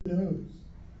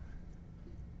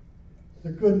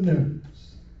The good news.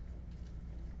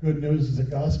 Good news is the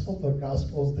gospel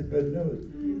is the good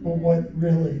news. But what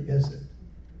really is it?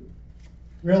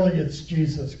 Really, it's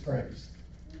Jesus Christ.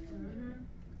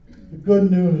 The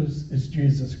good news is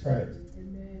Jesus Christ.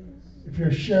 If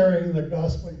you're sharing the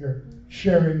gospel, you're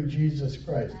sharing Jesus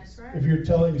Christ. Right. If you're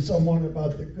telling someone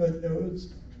about the good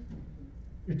news,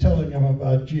 you're telling them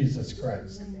about Jesus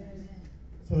Christ. Amen.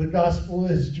 So the gospel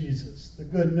is Jesus. The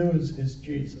good news is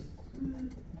Jesus.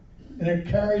 And it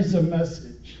carries a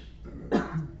message.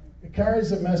 It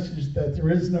carries a message that there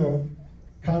is no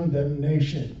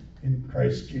condemnation in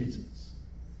Christ Jesus.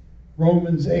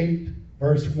 Romans 8,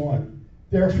 verse 1.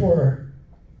 Therefore,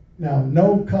 now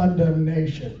no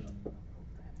condemnation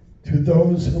to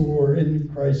those who are in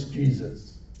Christ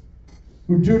Jesus,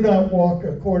 who do not walk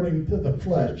according to the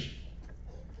flesh,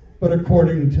 but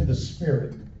according to the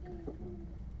Spirit.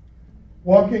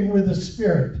 Walking with the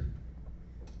Spirit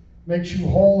makes you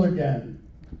whole again.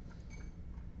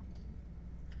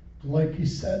 Like he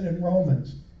said in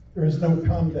Romans, there is no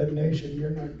condemnation.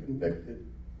 You're not convicted.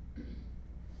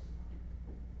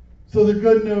 So the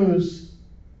good news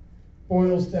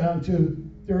boils down to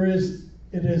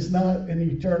it is not an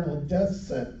eternal death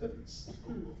sentence,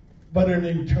 but an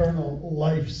eternal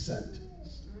life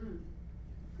sentence.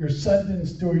 You're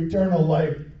sentenced to eternal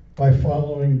life by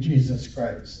following Jesus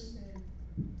Christ.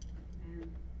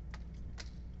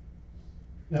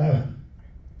 Now,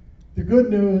 the good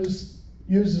news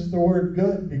uses the word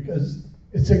good because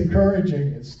it's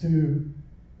encouraging. It's to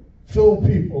fill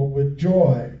people with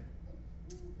joy.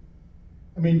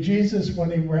 I mean, Jesus,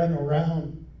 when he ran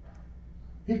around,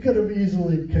 he could have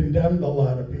easily condemned a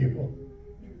lot of people,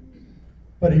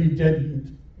 but he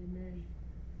didn't. Amen.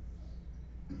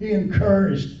 He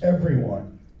encouraged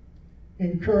everyone. He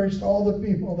encouraged all the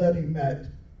people that he met.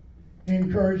 He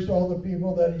encouraged all the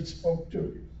people that he spoke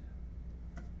to.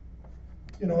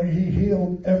 You know, he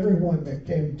healed everyone that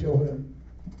came to him.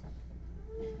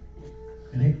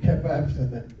 And he kept after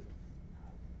them.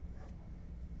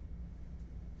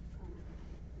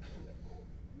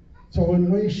 So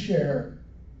when we share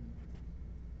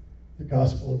the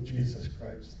gospel of Jesus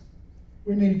Christ,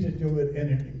 we need to do it in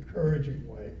an encouraging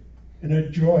way, in a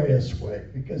joyous way,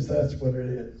 because that's what it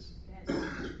is. Yes.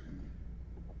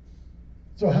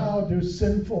 So how do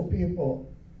sinful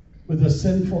people with a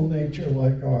sinful nature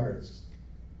like ours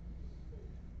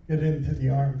get into the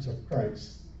arms of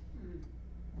Christ?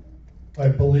 By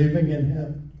believing in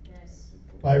him, Yes.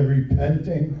 by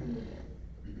repenting.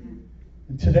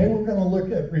 And today we're going to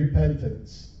look at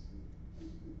repentance.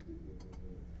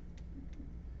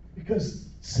 Because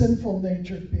sinful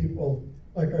natured people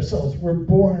like ourselves, we're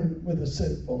born with a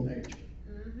sinful nature.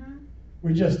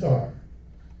 We just are.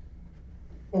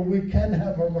 But we can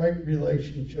have a right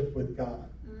relationship with God.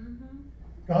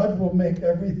 God will make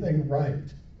everything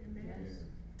right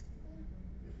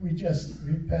if we just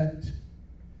repent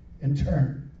and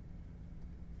turn.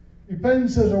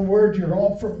 Repentance is a word you're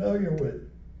all familiar with.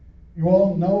 You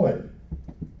all know it.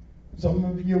 Some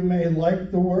of you may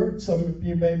like the word. Some of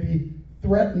you may be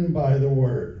threatened by the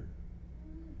word.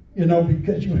 You know,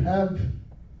 because you have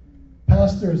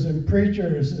pastors and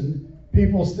preachers and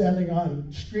people standing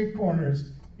on street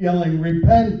corners yelling,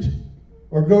 repent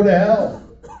or go to hell.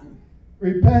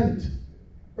 Repent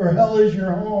or hell is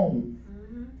your home.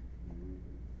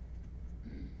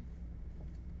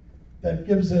 That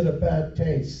gives it a bad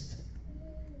taste.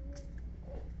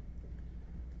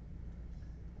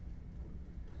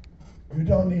 You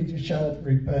don't need to shout,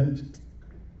 repent,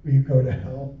 or you go to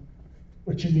hell.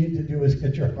 What you need to do is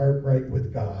get your heart right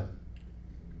with God.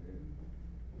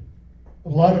 A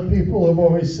lot of people have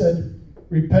always said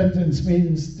repentance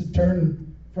means to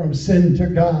turn from sin to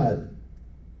God.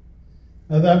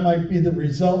 Now that might be the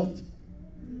result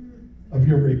of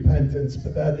your repentance,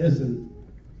 but that isn't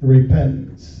the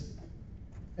repentance.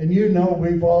 And you know,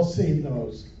 we've all seen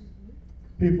those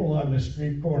people on the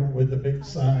street corner with the big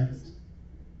signs.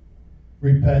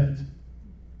 Repent,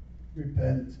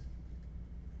 repent,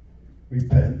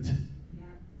 repent.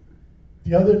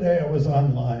 The other day I was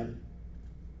online.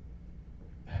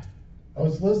 I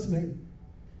was listening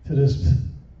to this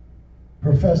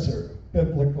professor of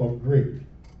biblical Greek.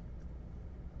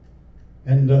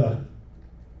 And it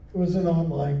was an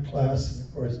online class, and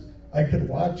of course, I could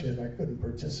watch it. I couldn't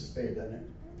participate in it,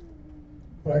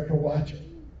 but I could watch it.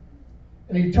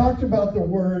 And he talked about the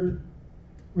word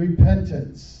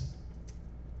repentance.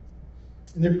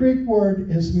 And the Greek word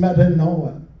is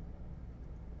metanoia,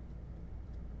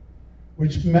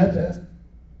 which meta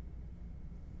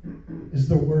is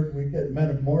the word we get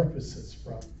metamorphosis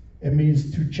from. It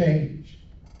means to change.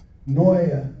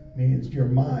 Noia means your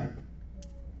mind.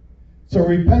 So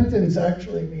repentance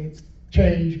actually means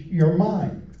change your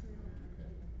mind.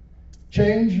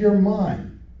 Change your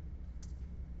mind.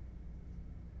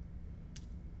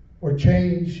 Or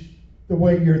change the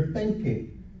way you're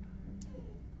thinking.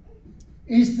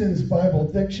 Easton's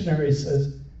Bible Dictionary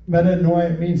says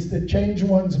metanoia means to change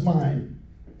one's mind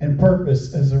and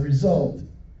purpose as a result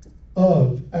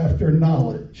of after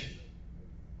knowledge.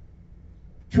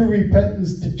 True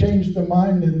repentance to change the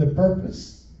mind and the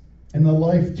purpose and the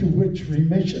life to which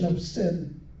remission of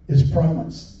sin is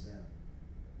promised.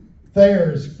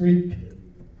 Thayer's Greek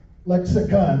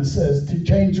lexicon says to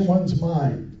change one's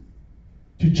mind,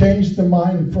 to change the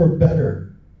mind for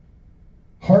better,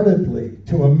 heartedly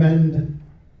to amend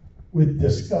with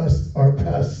disgust our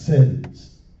past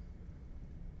sins.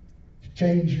 To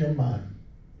change your mind.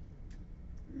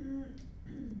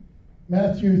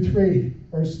 Matthew 3,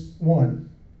 verse 1.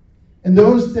 In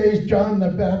those days, John the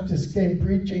Baptist came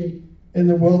preaching in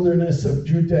the wilderness of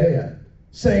Judea,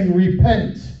 saying,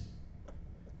 repent,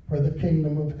 for the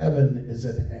kingdom of heaven is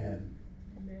at hand.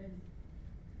 Amen.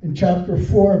 In chapter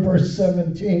 4, verse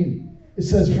 17, it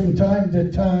says, from time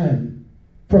to time,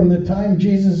 from the time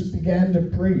Jesus began to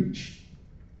preach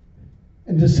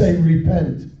and to say,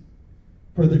 repent,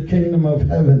 for the kingdom of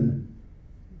heaven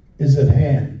is at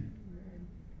hand.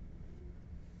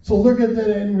 So look at that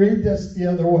and read this the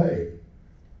other way.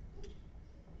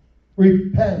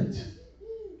 Repent,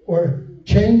 or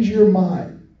change your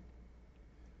mind,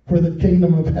 for the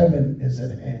kingdom of heaven is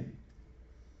at hand.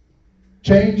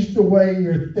 Change the way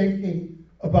you're thinking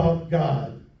about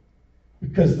God,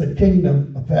 because the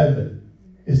kingdom of heaven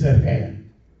is at hand.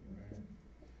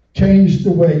 Change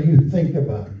the way you think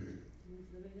about it.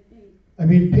 I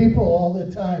mean, people all the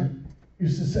time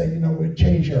used to say,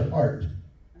 change your heart.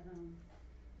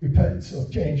 Repent, so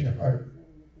change your heart.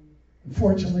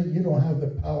 Unfortunately, you don't have the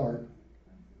power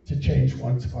to change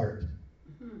one's heart.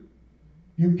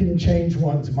 You can change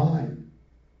one's mind.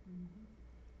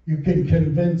 You can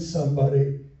convince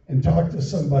somebody and talk to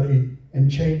somebody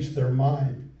and change their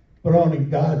mind. But only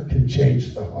God can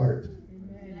change the heart.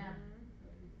 Amen.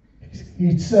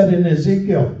 He said in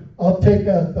Ezekiel, I'll take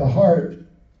out the heart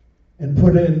and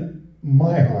put in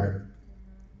my heart.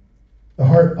 The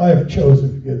heart I have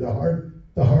chosen for you, the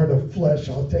heart of flesh.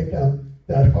 I'll take out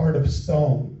that heart of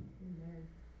stone. Amen.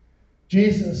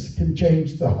 Jesus can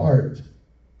change the heart.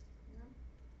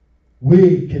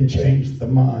 We can change the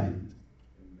mind.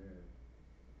 Amen.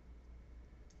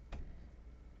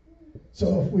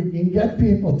 So if we can get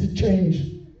people to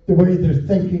change the way they're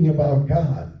thinking about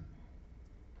God,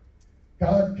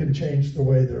 God can change the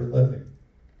way they're living.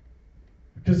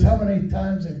 Because how many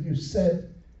times have you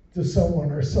said to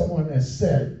someone, or someone has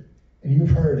said, and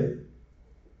you've heard it,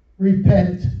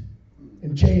 repent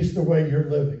and change the way you're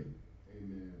living.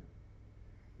 Amen.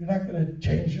 You're not going to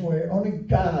change the way. Only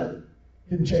God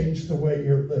can change the way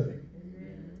you're living.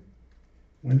 Amen.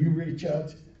 When you reach out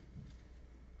to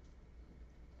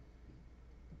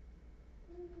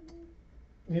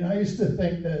I used to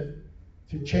think that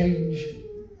to change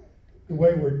the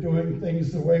way we're doing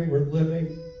things, the way we're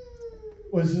living,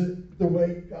 was the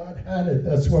way God had it.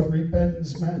 That's what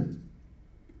repentance meant.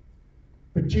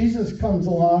 But Jesus comes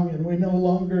along and we no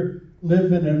longer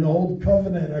live in an old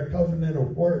covenant, a covenant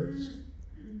of works.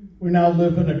 We now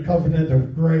live in a covenant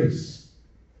of grace.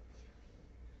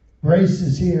 Grace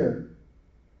is here.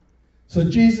 So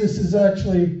Jesus is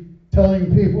actually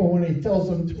telling people when he tells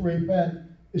them to repent,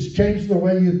 is change the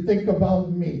way you think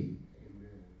about me.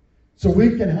 So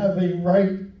we can have a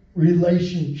right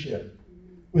relationship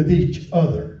with each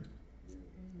other.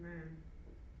 Amen.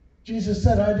 Jesus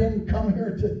said, I didn't come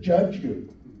here to judge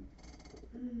you.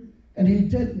 And he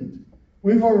didn't.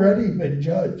 We've already been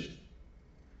judged.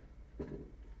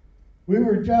 We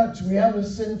were judged. We have a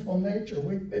sinful nature.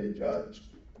 We've been judged.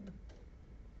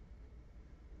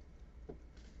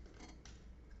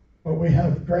 But we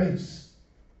have grace.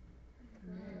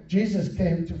 Amen. Jesus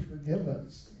came to forgive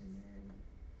us. Amen.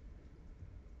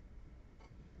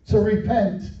 So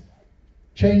repent.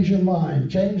 Change your mind.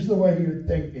 Change the way you're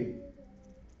thinking.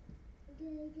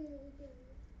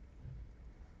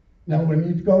 Now, when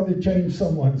you go to change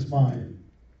someone's mind,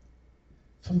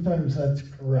 sometimes that's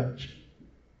correction.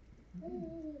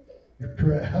 You're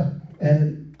correct.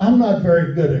 And I'm not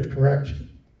very good at correction.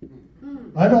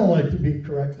 I don't like to be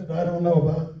corrected. I don't know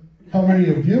about how many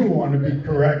of you want to be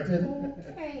corrected.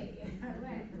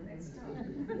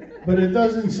 But it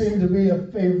doesn't seem to be a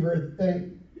favorite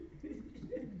thing,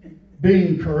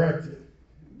 being corrected.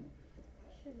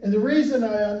 And the reason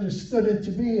I understood it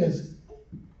to be is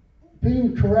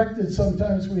being corrected,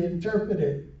 sometimes we interpret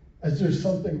it as there's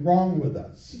something wrong with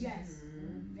us. Yes.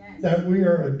 That we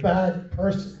are a bad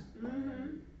person. Mm-hmm.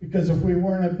 Because if we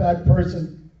weren't a bad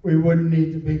person, we wouldn't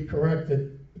need to be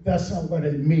corrected. But that's not what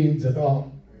it means at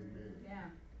all. Yeah.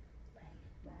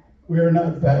 We are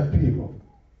not bad people.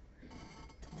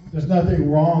 There's nothing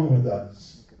wrong with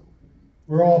us.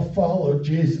 We're all follow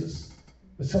Jesus,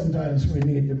 but sometimes we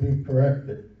need to be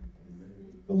corrected.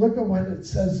 But look at what it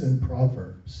says in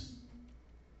Proverbs.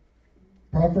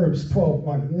 Proverbs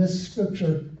 12:1. And this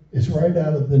scripture is right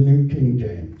out of the New King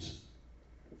James.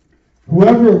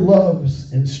 Whoever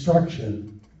loves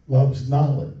instruction loves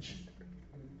knowledge.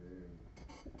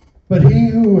 But he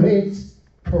who hates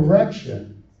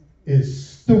correction is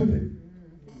stupid.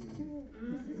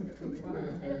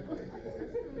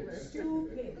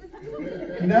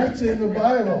 And that's in the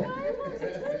Bible.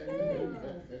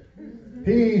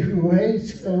 He who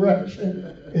hates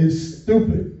correction is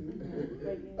stupid.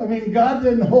 I mean, God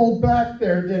didn't hold back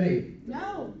there, did he?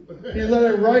 No. He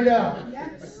let it right out.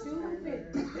 That's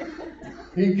stupid.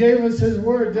 He gave us his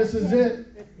word. This is it.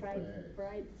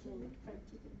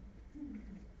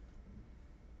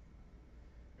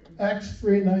 Acts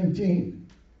 3:19.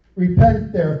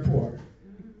 Repent, therefore,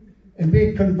 and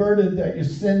be converted, that your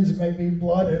sins may be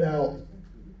blotted out,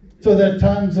 so that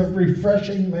times of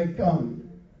refreshing may come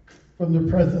from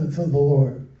the presence of the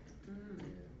Lord.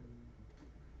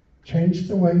 Change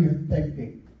the way you're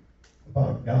thinking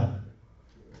about God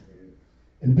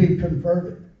and be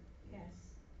converted, Yes.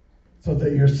 so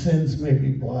that your sins may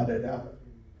be blotted out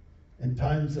and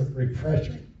times of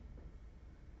refreshing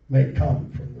may come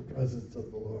from the presence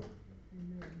of the Lord.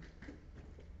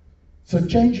 So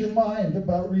change your mind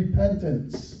about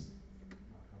repentance.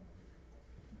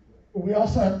 But we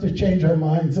also have to change our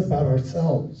minds about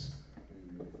ourselves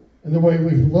and the way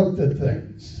we've looked at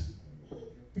things.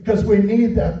 Because we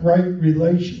need that right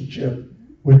relationship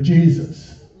with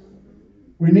Jesus.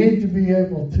 We need to be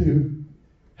able to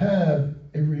have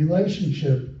a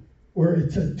relationship where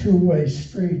it's a two-way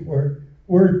street, where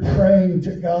we're praying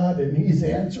to God and he's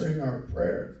answering our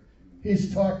prayers.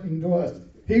 He's talking to us.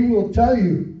 He will tell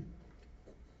you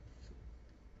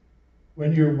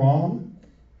when you're wrong.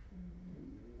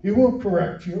 He will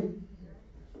correct you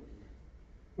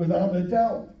without a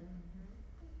doubt.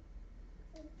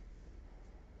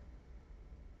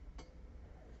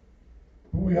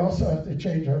 But we also have to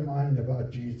change our mind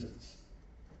about Jesus.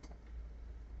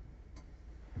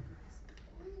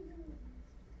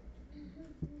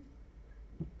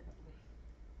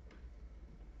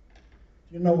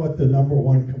 Do you know what the number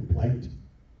one complaint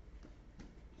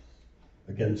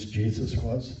against Jesus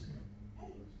was?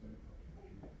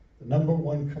 The number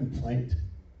one complaint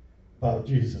about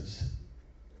Jesus.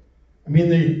 I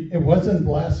mean, it wasn't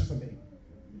blasphemy,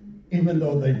 even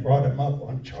though they brought him up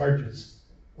on charges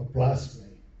of blasphemy.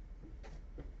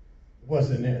 It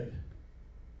wasn't it.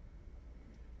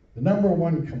 The number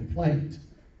one complaint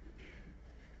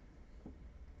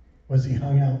was he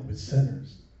hung out with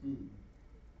sinners.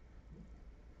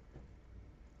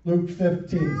 Luke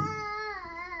 15,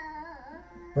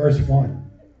 verse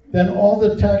 1. Then all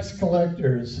the tax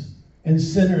collectors and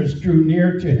sinners drew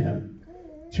near to him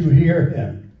to hear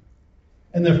him.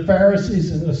 And the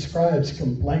Pharisees and the scribes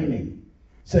complaining,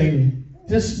 saying,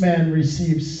 this man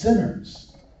receives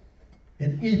sinners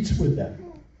and eats with them.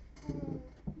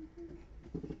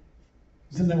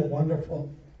 Isn't that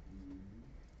wonderful?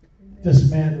 This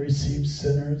man receives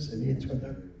sinners and eats with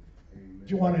them. Do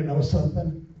you want to know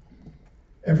something?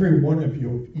 Every one of you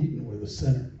have eaten with a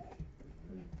sinner.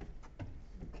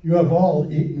 You have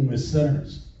all eaten with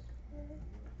sinners.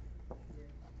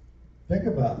 Think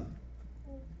about it.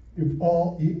 You've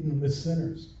all eaten with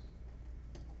sinners.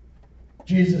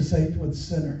 Jesus ate with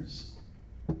sinners.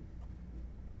 I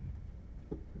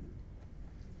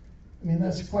mean,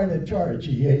 that's quite a charge.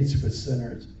 He eats with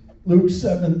sinners. Luke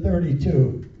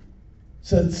 7:32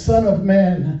 said, Son of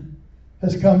Man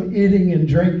has come eating and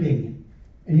drinking.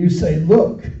 And you say,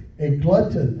 look, a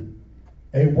glutton,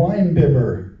 a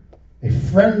winebibber, a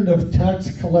friend of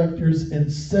tax collectors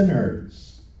and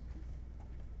sinners.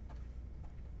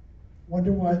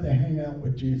 Wonder why they hang out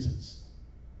with Jesus.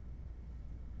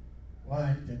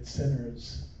 Why did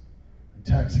sinners and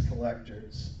tax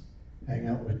collectors hang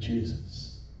out with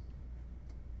Jesus?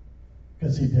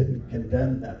 Because he didn't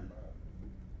condemn them.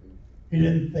 He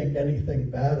didn't think anything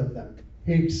bad of them.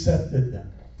 He accepted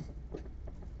them.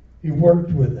 He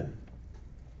worked with them.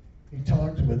 He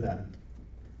talked with them.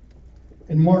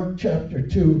 In Mark chapter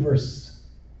 2, verse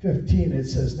 15, it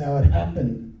says, Now it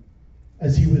happened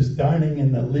as he was dining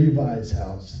in the Levi's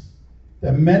house,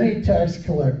 that many tax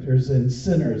collectors and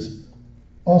sinners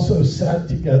also sat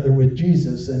together with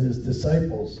Jesus and his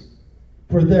disciples,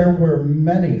 for there were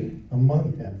many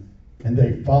among them, and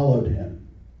they followed him.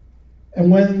 And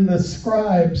when the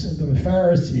scribes and the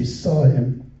Pharisees saw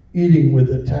him eating with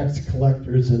the tax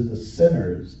collectors and the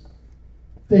sinners,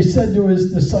 they said to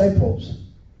his disciples,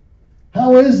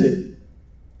 "How is it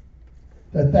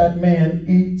that that man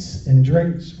eats and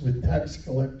drinks with tax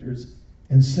collectors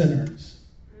and sinners?"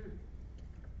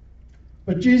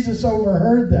 But Jesus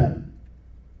overheard them.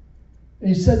 And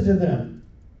he said to them,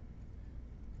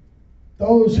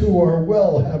 "Those who are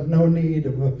well have no need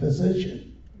of a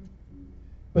physician,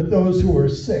 but those who are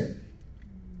sick.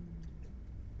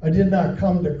 I did not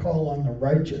come to call on the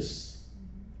righteous,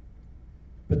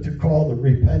 but to call the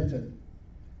repentant,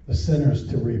 the sinners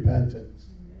to repentance."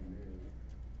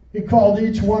 He called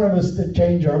each one of us to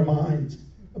change our minds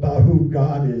about who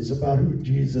God is, about who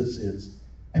Jesus is.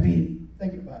 I mean,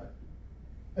 think about it.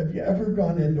 Have you ever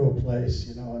gone into a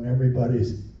place, and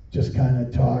everybody's just kind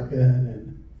of talking and,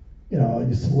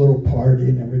 it's a little party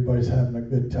and everybody's having a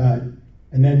good time,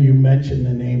 and then you mention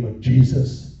the name of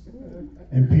Jesus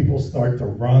and people start to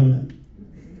run?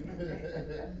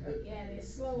 Yeah, they're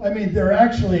slow. I mean, they're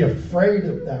actually afraid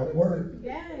of that word.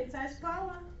 Yeah, it has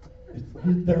power.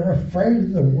 They're afraid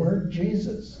of the word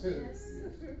Jesus. Yes.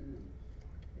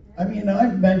 I mean,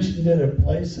 I've mentioned it at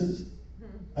places.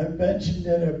 I've mentioned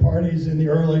it at parties in the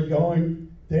early going.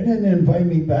 They didn't invite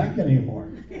me back anymore.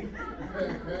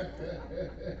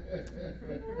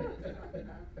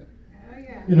 Oh,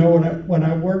 yeah. When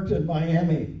I worked in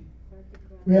Miami,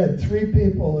 we had 3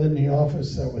 people in the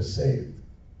office that was saved.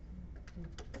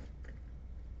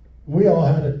 We all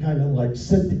had to kind of like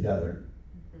sit together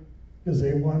because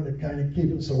they wanted to kind of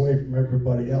keep us away from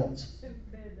everybody else.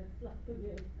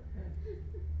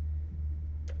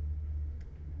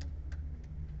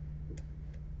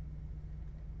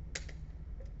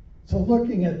 So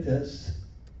looking at this,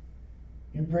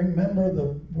 you remember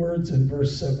the words in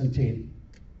verse 17.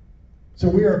 So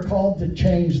we are called to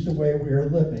change the way we are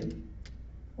living,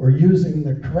 or using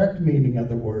the correct meaning of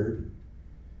the word,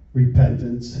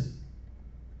 repentance.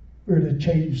 We're to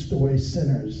change the way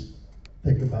sinners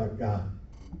think about God.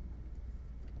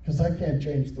 Because I can't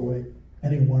change the way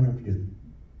any one of you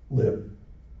live.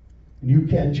 And you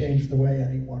can't change the way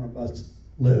any one of us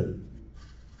live.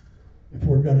 If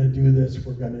we're going to do this,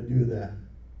 we're going to do that.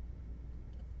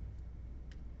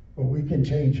 But we can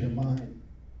change your mind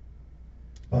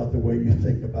about the way you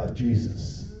think about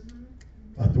Jesus,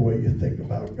 about the way you think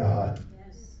about God.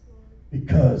 Yes.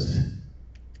 Because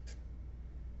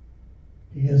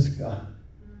He is God.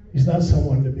 He's not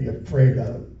someone to be afraid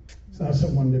of. He's not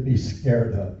someone to be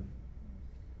scared of.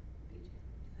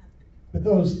 But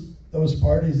those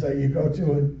parties that you go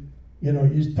to and,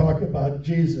 you talk about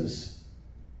Jesus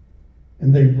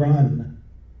and they run,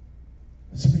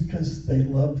 it's because they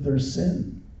love their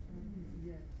sin.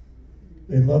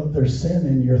 They love their sin,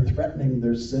 and you're threatening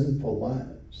their sinful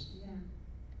lives. Yeah.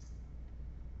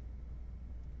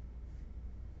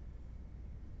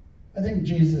 I think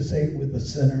Jesus ate with the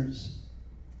sinners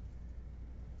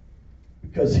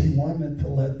because He wanted to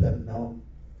let them know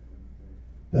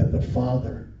that the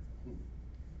Father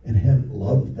in Him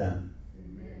loved them,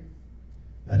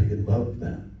 that He loved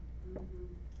them.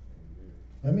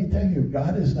 Let me tell you,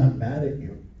 God is not mad at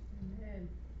you.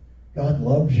 God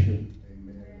loves you.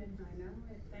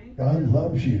 God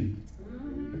loves you.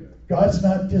 God's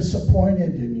not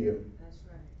disappointed in you. That's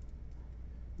right.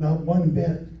 Not one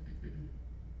bit.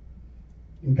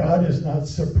 And God is not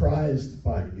surprised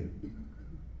by you.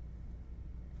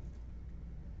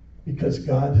 Because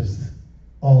God is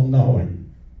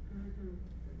all-knowing.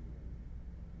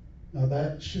 Now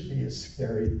that should be a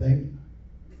scary thing.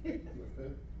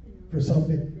 For some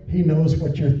people, He knows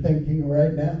what you're thinking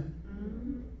right now.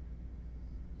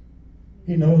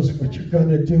 He knows what you're going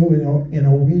to do in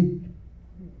a week.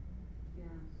 Yeah.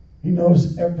 He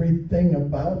knows everything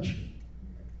about you.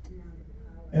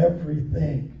 Yeah.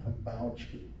 Everything about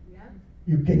you. Yeah.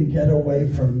 You can get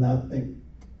away from nothing.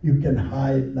 You can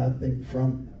hide nothing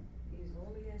from Him. He's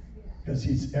holy as yeah. Because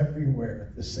He's everywhere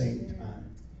at the same time.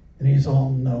 And He's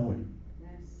all-knowing. Yes.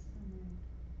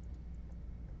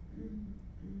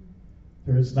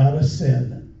 There is not a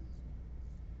sin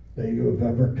that you have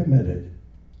ever committed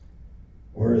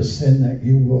or a sin that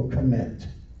you will commit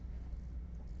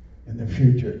in the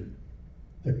future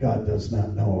that God does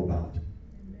not know about.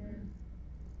 Amen.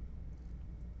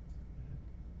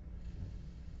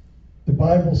 The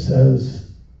Bible says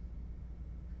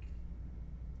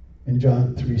in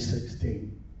John 3:16,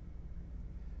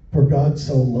 "For God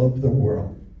so loved the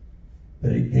world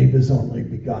that He gave His only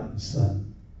begotten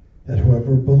Son, that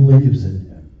whoever believes in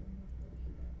Him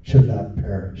should not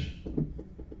perish,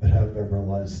 but have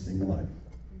everlasting life."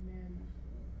 Amen.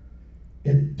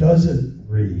 It doesn't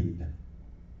read,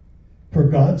 For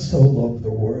God so loved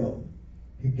the world,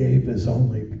 he gave his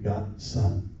only begotten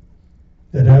Son,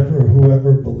 that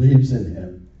whoever believes in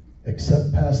him,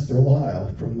 except Pastor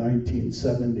Lyle from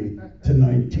 1970 to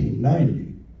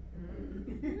 1990,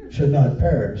 should not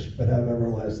perish, but have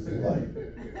everlasting life.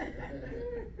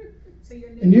 So your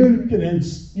And name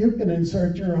you can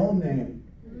insert your own name,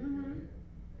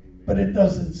 but it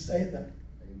doesn't say that.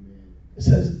 It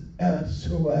says, as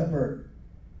whoever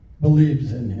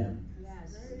believes in him.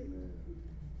 Yes.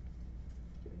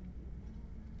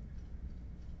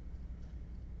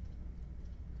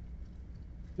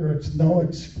 There is no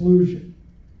exclusion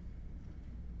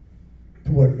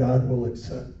to what God will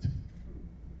accept.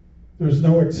 There's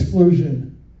no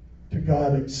exclusion to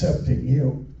God accepting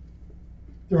you.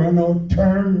 There are no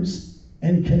terms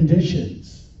and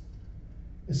conditions.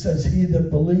 It says, he that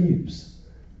believes.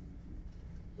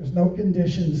 There's no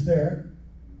conditions there.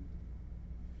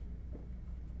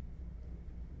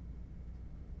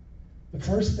 The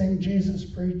first thing Jesus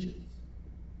preaches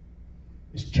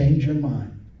is change your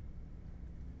mind,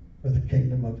 for the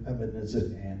kingdom of heaven is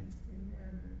at hand.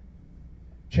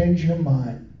 Change your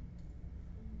mind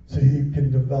so you can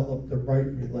develop the right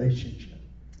relationship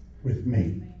with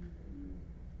me.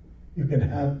 You can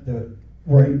have the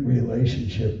right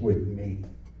relationship with me.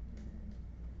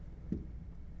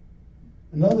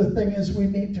 Another thing is we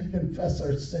need to confess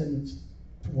our sins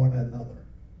to one another.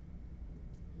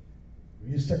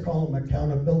 We used to call them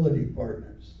accountability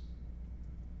partners.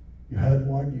 You had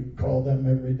one, you call them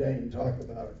every day and talk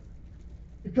about it.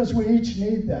 Because we each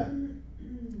need that.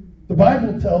 The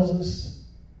Bible tells us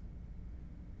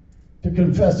to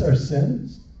confess our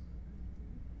sins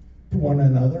to one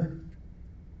another.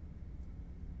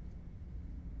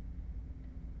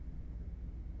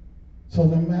 So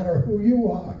no matter who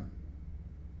you are,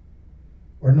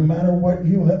 or no matter what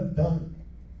you have done,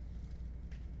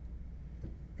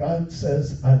 God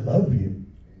says, I love you.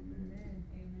 Amen.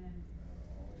 Amen.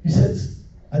 He says,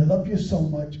 I love you so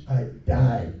much, I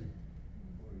died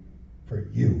for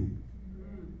you.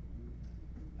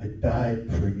 I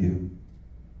died for you.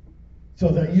 So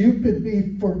that you could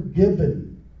be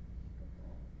forgiven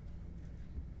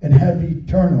and have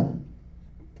eternal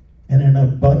and an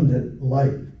abundant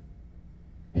life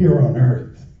here on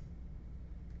earth.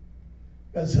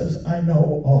 God says, I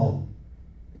know all.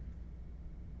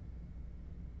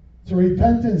 So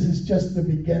repentance is just the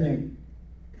beginning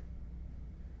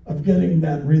of getting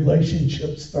that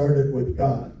relationship started with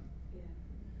God. Yeah.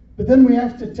 But then we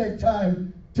have to take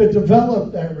time to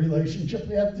develop that relationship.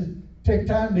 We have to take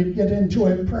time to get into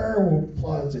a prayer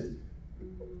closet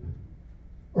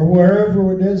or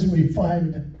wherever it is we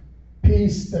find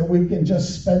peace, that we can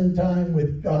just spend time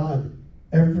with God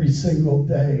every single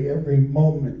day, every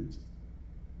moment.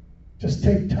 Just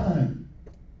take time.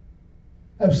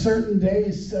 Have certain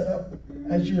days set up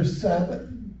as your Sabbath,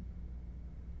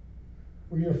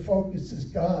 where your focus is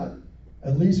God,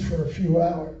 at least for a few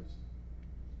hours,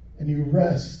 and you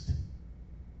rest.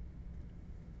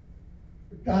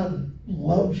 God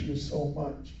loves you so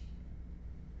much.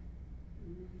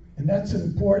 And that's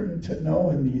important to know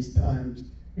in these times,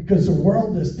 because the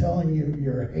world is telling you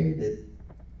you're hated.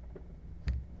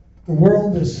 The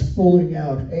world is spooling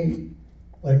out hate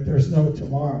like there's no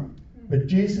tomorrow. But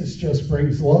Jesus just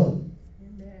brings love.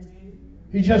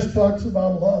 He just talks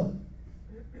about love.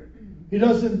 He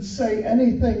doesn't say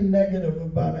anything negative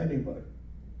about anybody.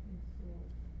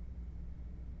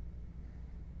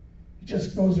 He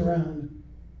just goes around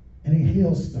and he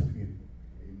heals the people.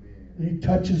 And he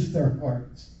touches their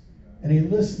hearts. And he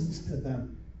listens to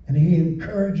them. And he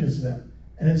encourages them.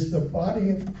 And as the body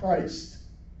of Christ,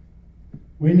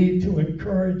 we need to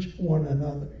encourage one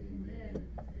another.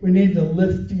 We need to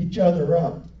lift each other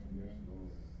up.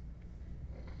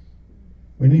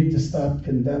 We need to stop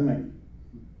condemning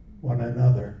one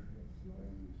another.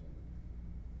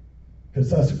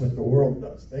 Because that's what the world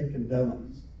does. They condemn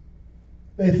us.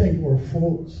 They think we're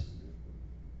fools.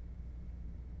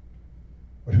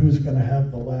 But who's going to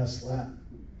have the last laugh?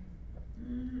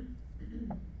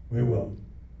 We will.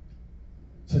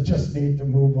 So just need to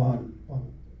move on.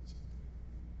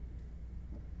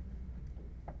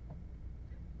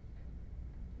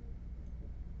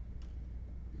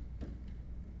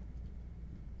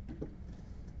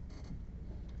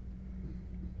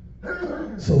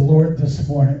 So Lord, this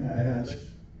morning I ask,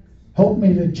 help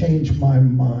me to change my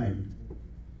mind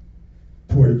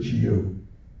towards you.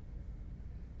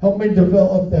 Help me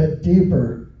develop that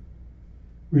deeper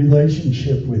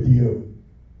relationship with you.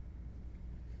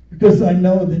 Because I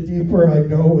know the deeper I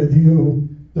go with you,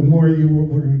 the more you will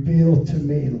reveal to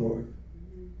me, Lord.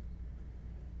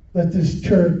 Let this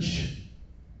church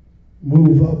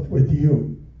move up with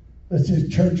you. Let's see,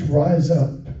 church, rise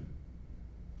up.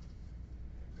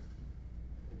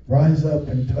 Rise up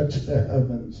and touch the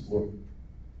heavens, Lord.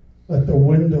 Let the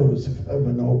windows of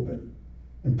heaven open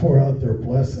and pour out their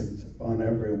blessings upon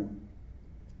everyone.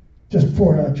 Just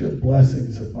pour out your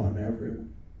blessings upon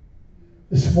everyone.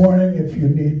 This morning, if you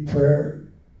need prayer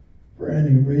for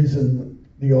any reason,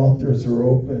 the altars are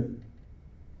open.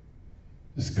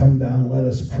 Just come down, let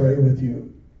us pray with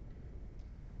you.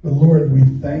 But Lord, we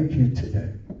thank you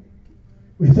today.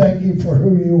 We thank you for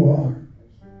who you are.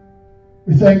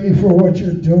 We thank you for what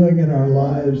you're doing in our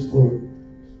lives, Lord.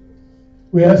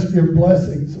 We ask your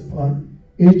blessings upon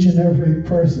each and every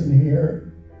person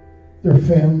here, their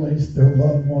families, their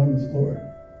loved ones, Lord.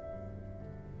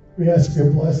 We ask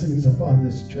your blessings upon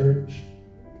this church,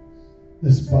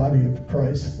 this body of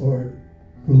Christ, Lord,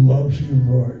 who loves you,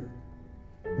 Lord,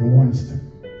 and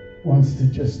wants to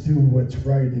just do what's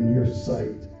right in your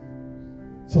sight.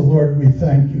 So, Lord, we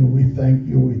thank you, we thank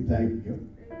you, we thank you,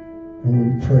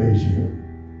 and we praise you.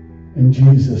 In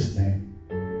Jesus' name,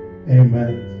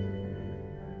 amen.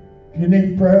 If you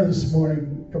need prayer this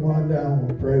morning, come on down,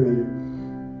 we'll pray with you.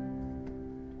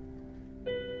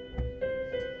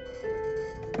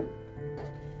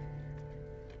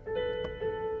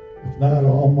 If not,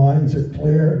 all minds are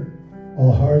clear,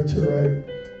 all hearts are right.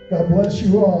 God bless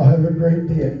you all. Have a great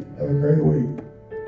day. Have a great week.